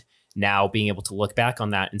 And now being able to look back on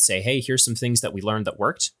that and say, hey, here's some things that we learned that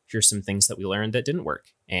worked. Here's some things that we learned that didn't work.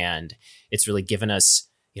 And it's really given us,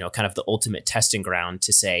 kind of the ultimate testing ground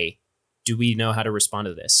to say, do we know how to respond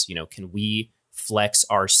to this? Can we flex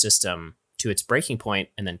our system to its breaking point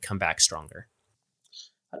and then come back stronger?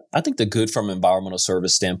 I think the good from an environmental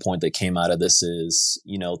service standpoint that came out of this is,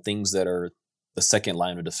 things that are the second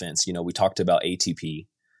line of defense. We talked about ATP.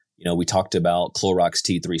 We talked about Clorox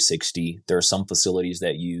T360. There are some facilities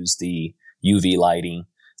that use the UV lighting.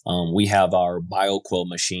 We have our BioQuell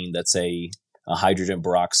machine that's a hydrogen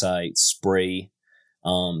peroxide spray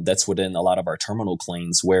that's within a lot of our terminal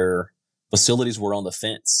cleans, where facilities were on the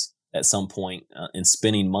fence at some point in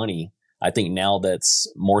spending money. I think now that's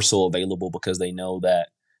more so available because they know that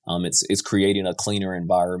it's creating a cleaner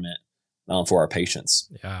environment for our patients.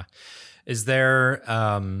 Yeah. Is there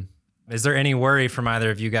any worry from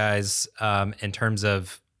either of you guys in terms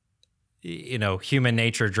of, human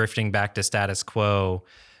nature drifting back to status quo,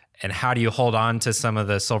 and how do you hold on to some of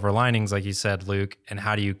the silver linings, like you said, Luke, and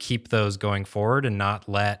how do you keep those going forward and not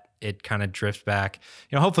let it kind of drift back?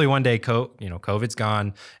 Hopefully one day, COVID's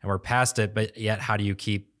gone and we're past it, but yet how do you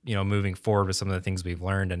keep, moving forward with some of the things we've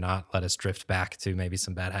learned and not let us drift back to maybe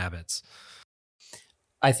some bad habits?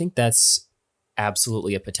 I think that's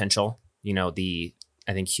absolutely a potential.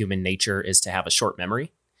 I think human nature is to have a short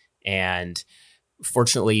memory, and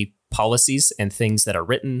fortunately policies and things that are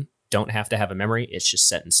written don't have to have a memory. It's just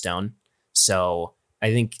set in stone. So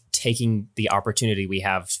I think taking the opportunity we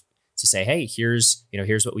have to say, hey, here's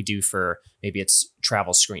what we do for, maybe it's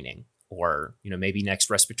travel screening, or, maybe next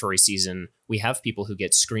respiratory season, we have people who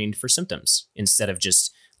get screened for symptoms instead of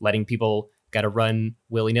just letting people got to run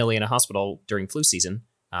willy-nilly in a hospital during flu season.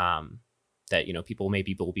 That, people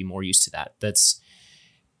maybe will be more used to that.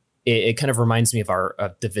 It kind of reminds me of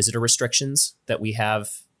the visitor restrictions that we have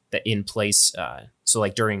that in place. So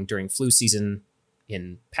like during flu season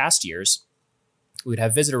in past years, we would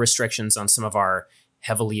have visitor restrictions on some of our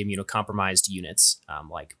heavily immunocompromised units,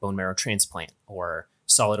 like bone marrow transplant or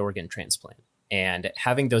solid organ transplant. And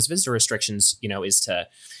having those visitor restrictions, is to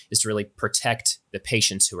really protect the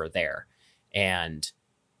patients who are there. And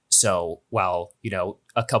so while,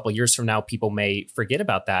 a couple years from now, people may forget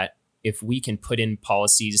about that, if we can put in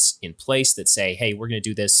policies in place that say, hey, we're going to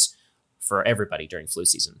do this for everybody during flu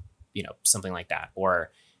season, something like that.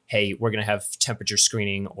 Or, hey, we're going to have temperature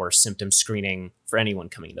screening or symptom screening for anyone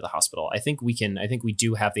coming into the hospital. I think we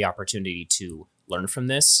do have the opportunity to learn from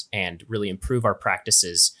this and really improve our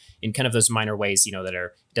practices in kind of those minor ways, that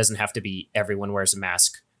it doesn't have to be everyone wears a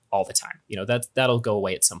mask all the time. That'll go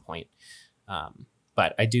away at some point.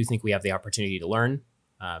 But I do think we have the opportunity to learn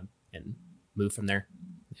and move from there.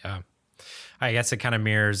 Yeah. I guess it kind of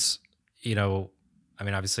mirrors,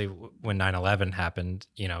 obviously when 9/11 happened,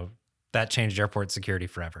 that changed airport security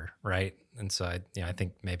forever, right? And so I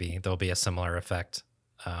think maybe there'll be a similar effect,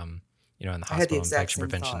 in the hospital infection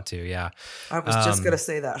prevention thought. Too. Yeah. I was just going to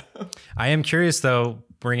say that. I am curious though,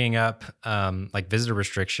 bringing up like visitor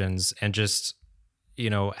restrictions and just,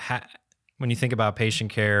 when you think about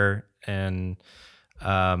patient care and,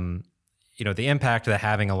 the impact that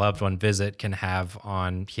having a loved one visit can have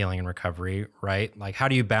on healing and recovery, right? Like, how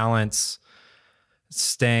do you balance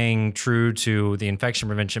staying true to the infection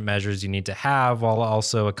prevention measures you need to have while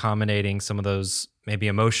also accommodating some of those maybe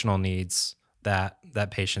emotional needs that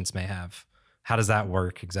patients may have? How does that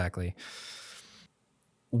work exactly?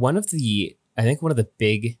 One of the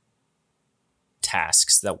big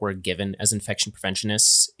tasks that we're given as infection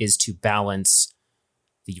preventionists is to balance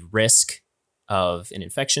the risk of an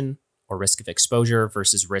infection or risk of exposure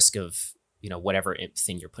versus risk of, whatever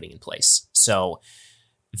thing you're putting in place. So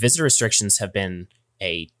visitor restrictions have been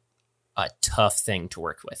a tough thing to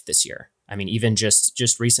work with this year. I mean, even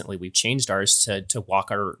just recently, we've changed ours to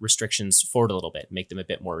walk our restrictions forward a little bit, make them a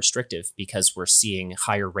bit more restrictive because we're seeing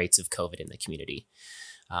higher rates of COVID in the community.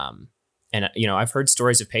 And I've heard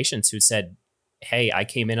stories of patients who said, hey, I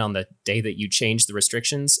came in on the day that you changed the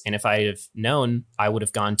restrictions, and if I have known, I would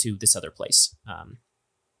have gone to this other place.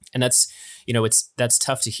 And that's, that's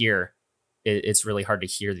tough to hear. It's really hard to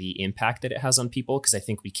hear the impact that it has on people, because I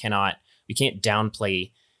think we can't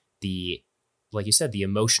downplay like you said, the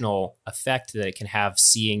emotional effect that it can have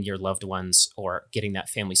seeing your loved ones or getting that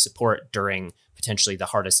family support during potentially the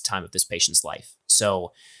hardest time of this patient's life.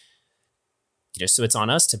 So, so it's on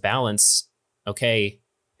us to balance, okay,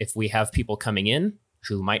 if we have people coming in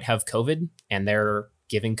who might have COVID and they're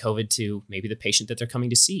giving COVID to maybe the patient that they're coming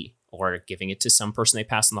to see, or giving it to some person they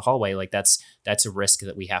pass in the hallway, like that's a risk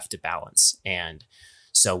that we have to balance. And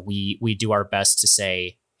so we do our best to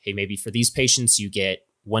say, hey, maybe for these patients, you get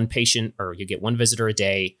one patient or you get one visitor a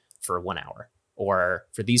day for 1 hour, or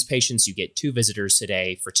for these patients, you get 2 visitors a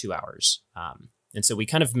day for 2 hours. And so we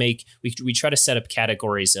kind of we try to set up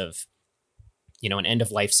categories of, an end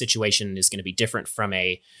of life situation is going to be different from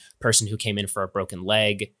a person who came in for a broken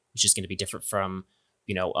leg, which is going to be different from,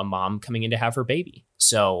 a mom coming in to have her baby.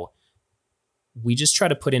 So we just try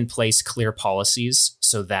to put in place clear policies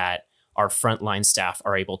so that our frontline staff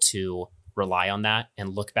are able to rely on that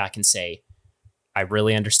and look back and say, I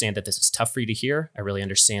really understand that this is tough for you to hear. I really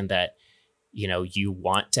understand that, you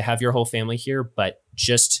want to have your whole family here, but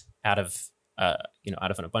just out of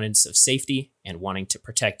an abundance of safety and wanting to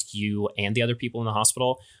protect you and the other people in the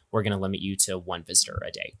hospital, we're going to limit you to 1 visitor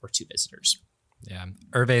a day or 2 visitors. Yeah.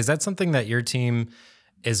 Hervé, is that something that your team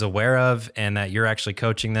is aware of and that you're actually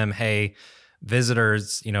coaching them? Hey,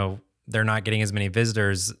 visitors, they're not getting as many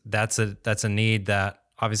visitors. That's a need that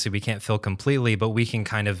obviously we can't fill completely, but we can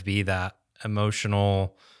kind of be that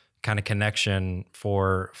emotional kind of connection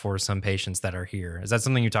for some patients that are here. Is that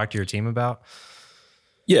something you talk to your team about?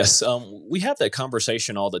 Yes, we have that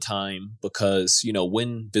conversation all the time because,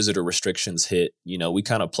 when visitor restrictions hit, we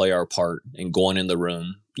kind of play our part in going in the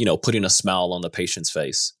room, putting a smile on the patient's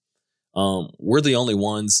face. We're the only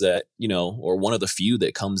ones that, or one of the few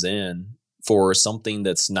that comes in for something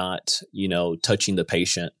that's not, touching the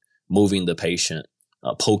patient, moving the patient,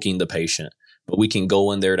 poking the patient, but we can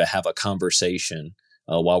go in there to have a conversation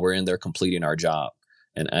while we're in there completing our job.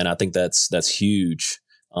 And I think that's huge.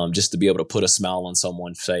 just to be able to put a smile on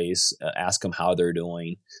someone's face, ask them how they're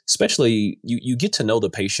doing. Especially, you get to know the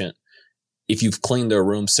patient if you've cleaned their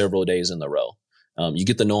room several days in a row. You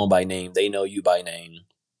get to know them by name. They know you by name.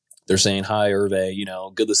 They're saying, "Hi,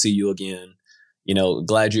 Hervé, good to see you again.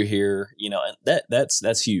 Glad you're here." And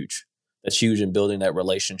that's huge. That's huge in building that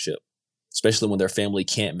relationship, especially when their family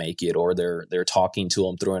can't make it or they're talking to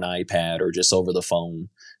them through an iPad or just over the phone.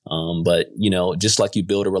 But just like you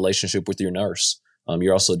build a relationship with your nurse,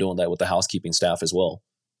 you're also doing that with the housekeeping staff as well.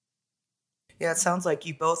 Yeah, it sounds like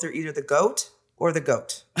you both are either the GOAT or the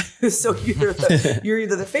GOAT. So you're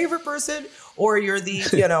either the favorite person or you're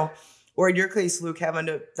the, or in your case, Luke,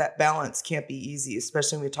 that balance can't be easy,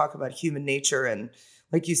 especially when we talk about human nature and,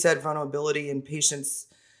 like you said, vulnerability and patients,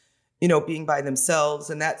 being by themselves.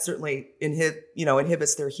 And that certainly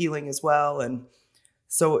inhibits their healing as well. And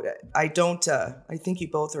so I think you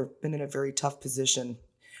both have been in a very tough position.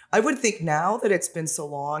 I would think now that it's been so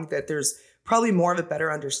long that there's probably more of a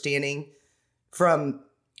better understanding from,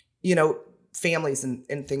 families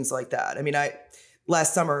and things like that. I mean,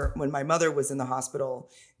 last summer when my mother was in the hospital,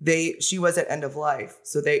 she was at end of life.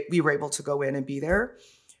 So we were able to go in and be there.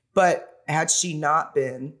 But had she not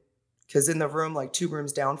been, because in the room, like 2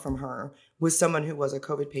 rooms down from her, was someone who was a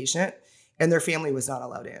COVID patient and their family was not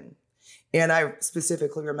allowed in. And I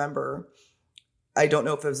specifically remember, I don't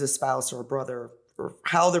know if it was a spouse or a brother or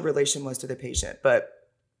how the relation was to the patient, but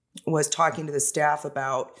was talking to the staff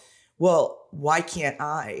about, well, why can't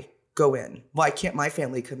I go in? Why can't my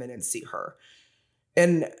family come in and see her?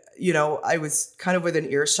 And, I was kind of within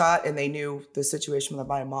earshot and they knew the situation with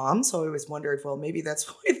my mom. So I always wondered, well, maybe that's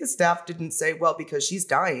why the staff didn't say, well, because she's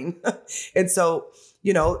dying. And so,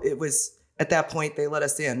 it was at that point they let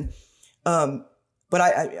us in. But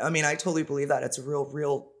I totally believe that it's a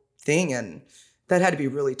real thing. And that had to be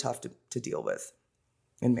really tough to deal with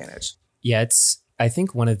and manage. Yeah, I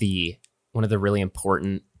think one of the really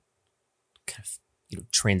important kind of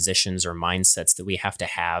transitions or mindsets that we have to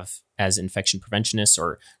have as infection preventionists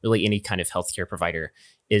or really any kind of healthcare provider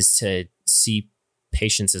is to see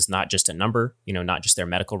patients as not just a number, not just their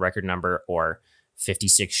medical record number or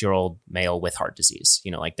 56-year-old male with heart disease.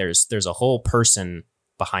 Like there's a whole person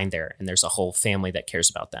behind there and there's a whole family that cares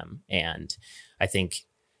about them. And I think,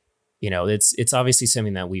 it's obviously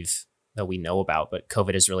something that we know about, but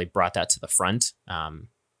COVID has really brought that to the front. And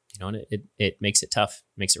it makes it tough,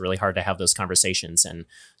 makes it really hard to have those conversations. And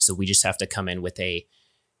so we just have to come in with a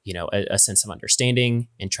sense of understanding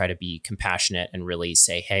and try to be compassionate and really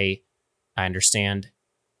say, hey, I understand.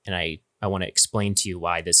 And I want to explain to you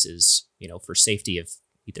why this is, for safety of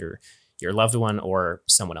either your loved one or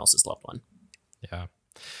someone else's loved one. Yeah.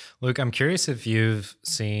 Luke, I'm curious if you've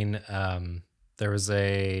seen, there was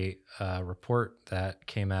a report that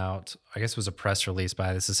came out, I guess it was a press release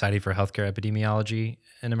by the Society for Healthcare Epidemiology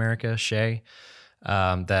in America, SHEA,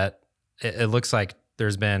 that it looks like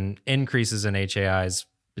there's been increases in HAIs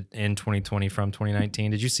in 2020 from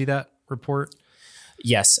 2019. Did you see that report?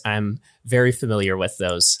 Yes, I'm very familiar with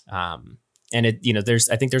those. And I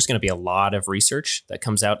think there's going to be a lot of research that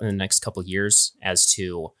comes out in the next couple of years as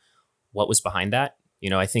to what was behind that.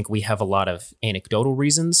 I think we have a lot of anecdotal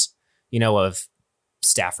reasons, of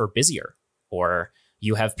staff are busier, or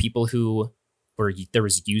you have people who there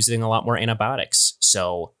was using a lot more antibiotics.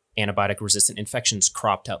 So antibiotic resistant infections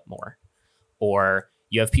cropped up more, or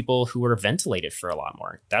you have people who were ventilated for a lot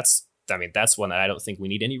more. That's one that I don't think we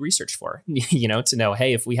need any research for, to know,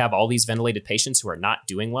 hey, if we have all these ventilated patients who are not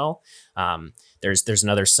doing well, there's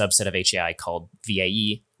another subset of HAI called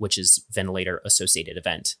VAE, which is ventilator associated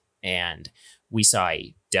event. And we saw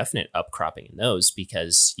a definite upcropping in those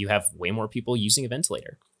because you have way more people using a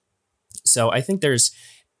ventilator. So I think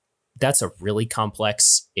that's a really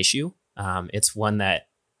complex issue. It's one that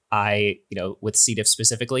with C. diff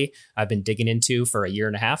specifically, I've been digging into for 1.5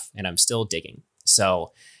 years and I'm still digging.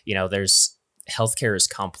 So, there's healthcare is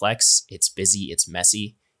complex, it's busy, it's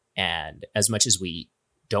messy. And as much as we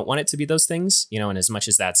don't want it to be those things, and as much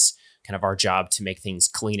as that's kind of our job to make things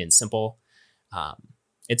clean and simple,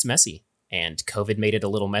 it's messy. And COVID made it a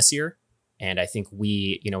little messier. And I think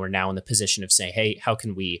we're now in the position of saying, hey, how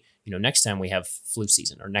can we, next time we have flu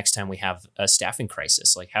season or next time we have a staffing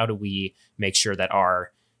crisis, like how do we make sure that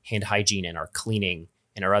our hand hygiene and our cleaning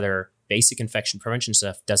and our other basic infection prevention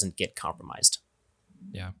stuff doesn't get compromised?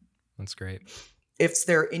 Yeah, that's great. If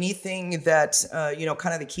there anything that,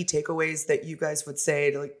 kind of the key takeaways that you guys would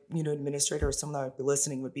say to administrator or someone that would be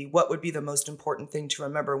listening would be, what would be the most important thing to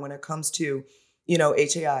remember when it comes to,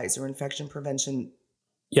 HAIs or infection prevention?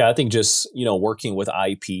 Yeah, I think just, working with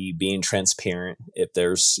IP, being transparent. If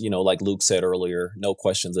there's, like Luke said earlier, no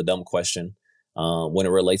question's a dumb question when it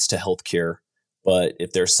relates to healthcare. But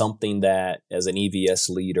if there's something that as an EVS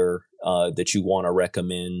leader that you want to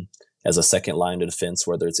recommend as a second line of defense,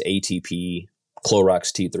 whether it's ATP,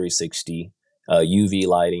 Clorox T360, UV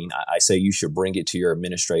lighting, I say you should bring it to your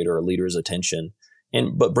administrator or leader's attention,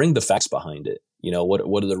 but bring the facts behind it.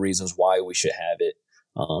 What are the reasons why we should have it?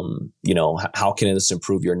 How can this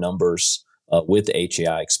improve your numbers with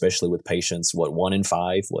HAI, especially with patients, 1 in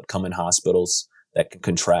 5, come in hospitals that can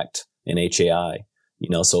contract an HAI.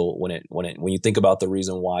 So when you think about the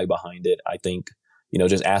reason why behind it, I think,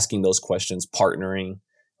 just asking those questions, partnering,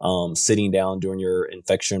 sitting down during your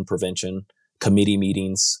infection prevention committee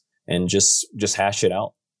meetings and just hash it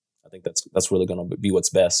out. I think that's really going to be what's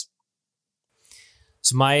best.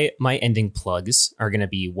 So my ending plugs are going to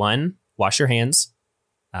be 1, wash your hands.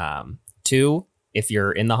 2, if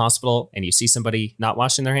you're in the hospital and you see somebody not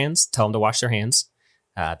washing their hands, tell them to wash their hands.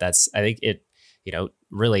 I think it,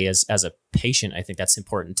 really as a patient, I think that's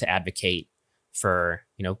important to advocate for,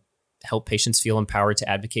 help patients feel empowered to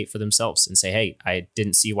advocate for themselves and say, hey, I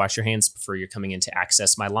didn't see you wash your hands before you're coming in to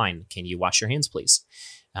access my line. Can you wash your hands, please?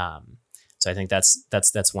 So I think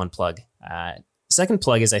that's one plug. Second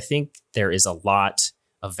plug is I think there is a lot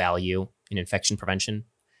of value in infection prevention.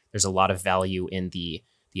 There's a lot of value in the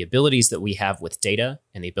abilities that we have with data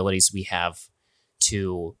and the abilities we have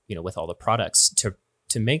to, with all the products to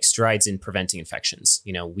make strides in preventing infections.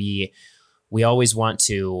 We always want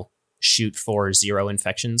to shoot for 0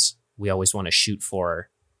 infections. We always want to shoot for,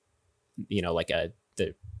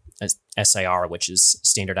 the SIR, which is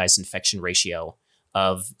standardized infection ratio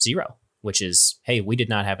of 0, which is, hey, we did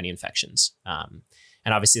not have any infections. And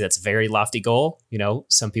obviously that's a very lofty goal.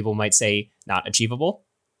 Some people might say not achievable,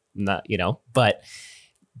 but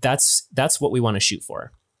that's what we want to shoot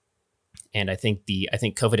for. And I think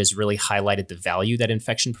COVID has really highlighted the value that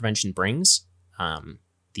infection prevention brings,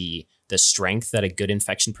 the strength that a good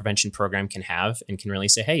infection prevention program can have, and can really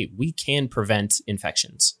say, hey, we can prevent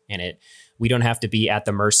infections, and we don't have to be at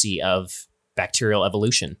the mercy of bacterial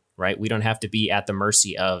evolution, right? We don't have to be at the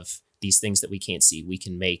mercy of these things that we can't see. We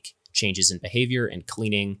can make changes in behavior and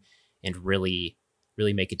cleaning and really,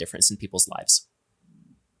 really make a difference in people's lives.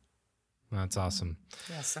 That's awesome.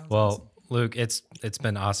 Yeah, sounds awesome. Luke, it's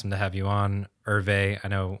been awesome to have you on. Hervé, I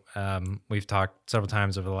know we've talked several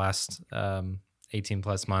times over the last 18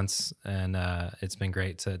 plus months, and it's been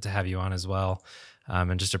great to have you on as well.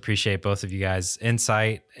 And just appreciate both of you guys'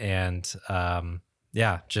 insight and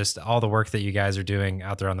just all the work that you guys are doing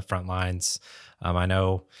out there on the front lines. I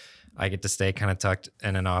know I get to stay kind of tucked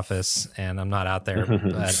in an office and I'm not out there,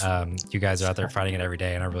 but you guys are out there fighting it every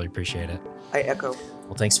day, and I really appreciate it. I echo.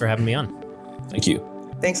 Well, thanks for having me on. Thank you.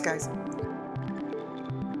 Thanks, guys.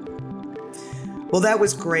 Well, that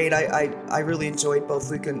was great. I really enjoyed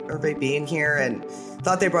both Luke and Hervé being here, and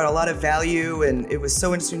thought they brought a lot of value. And it was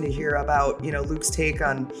so interesting to hear about, Luke's take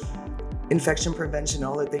on infection prevention,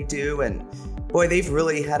 all that they do. And boy, they've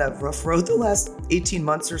really had a rough road the last 18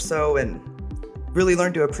 months or so, and really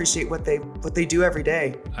learned to appreciate what they do every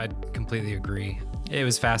day. I completely agree. It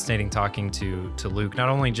was fascinating talking to Luke, not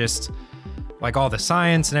only just like all the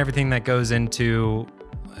science and everything that goes into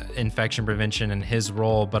infection prevention and his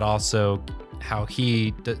role, but also how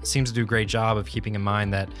he seems to do a great job of keeping in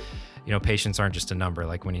mind that, patients aren't just a number.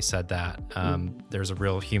 Like when he said that, there's a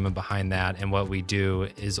real human behind that. And what we do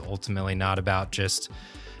is ultimately not about just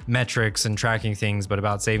metrics and tracking things, but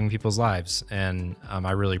about saving people's lives. And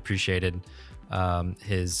I really appreciated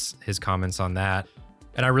his comments on that.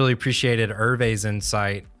 And I really appreciated Hervé's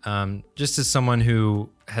insight, just as someone who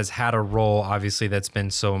has had a role, obviously, that's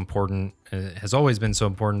been so important, has always been so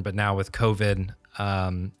important, but now with COVID,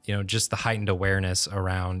 just the heightened awareness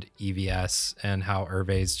around EVS and how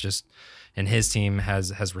Hervé's just and his team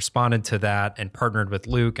has responded to that and partnered with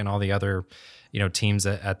Luke and all the other, teams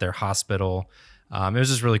at their hospital. It was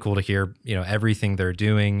just really cool to hear, everything they're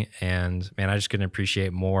doing. And man, I just couldn't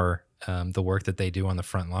appreciate more the work that they do on the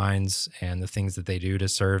front lines and the things that they do to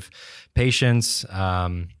serve patients.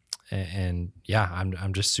 I'm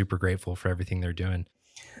just super grateful for everything they're doing.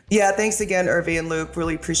 Yeah, thanks again, Hervé and Luke.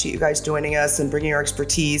 Really appreciate you guys joining us and bringing your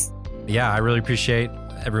expertise. Yeah, I really appreciate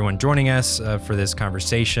everyone joining us for this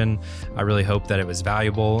conversation. I really hope that it was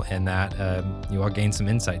valuable and that you all gained some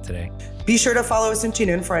insight today. Be sure to follow us and tune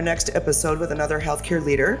in for our next episode with another healthcare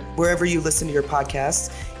leader, wherever you listen to your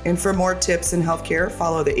podcasts. And for more tips in healthcare,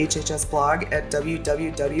 follow the HHS blog at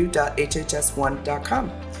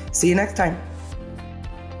www.hhs1.com. See you next time.